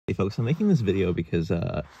folks, I'm making this video because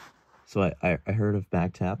so I heard of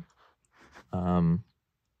back tap. Yeah,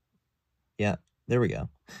 there we go.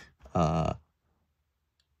 Well,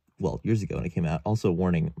 years ago when it came out. Also,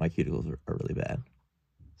 warning, my cuticles are really bad.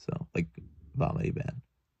 So, like, vomity bad.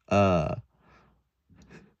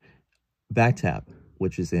 Back tap,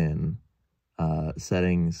 which is in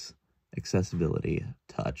settings, accessibility,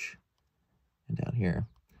 touch, and down here.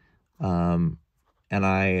 And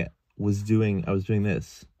I was doing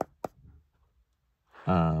this.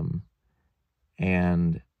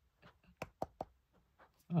 And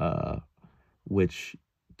which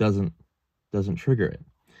doesn't trigger it.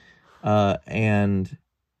 And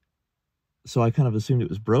so I kind of assumed it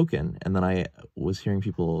was broken, and then I was hearing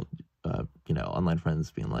people, online friends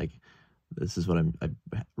being like, this is what I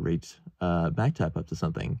rate back tap up to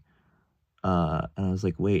something. And I was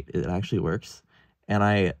like, wait, it actually works? And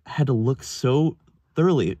I had to look so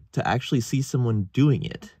thoroughly to actually see someone doing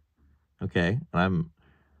it. Okay? And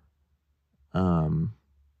I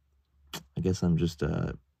guess I'm just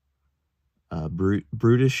a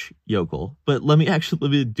brutish yokel, but let me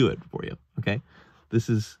do it for you. Okay? This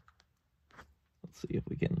is, let's see if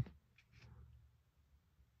we can.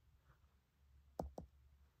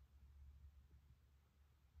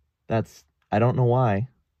 I don't know why.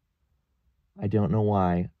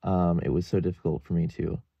 It was so difficult for me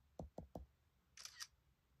to.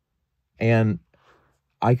 And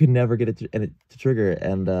I could never get it to trigger,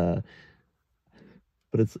 and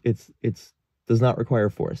but it's does not require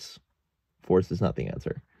force. Force is not the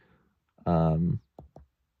answer.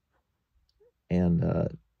 And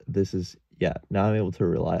this is, yeah, now I'm able to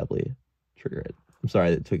reliably trigger it. I'm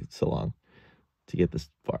sorry that it took so long to get this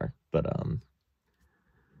far, but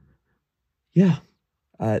yeah,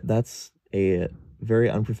 that's a very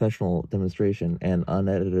unprofessional demonstration and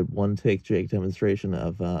unedited one-take Jake demonstration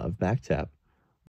of back tap.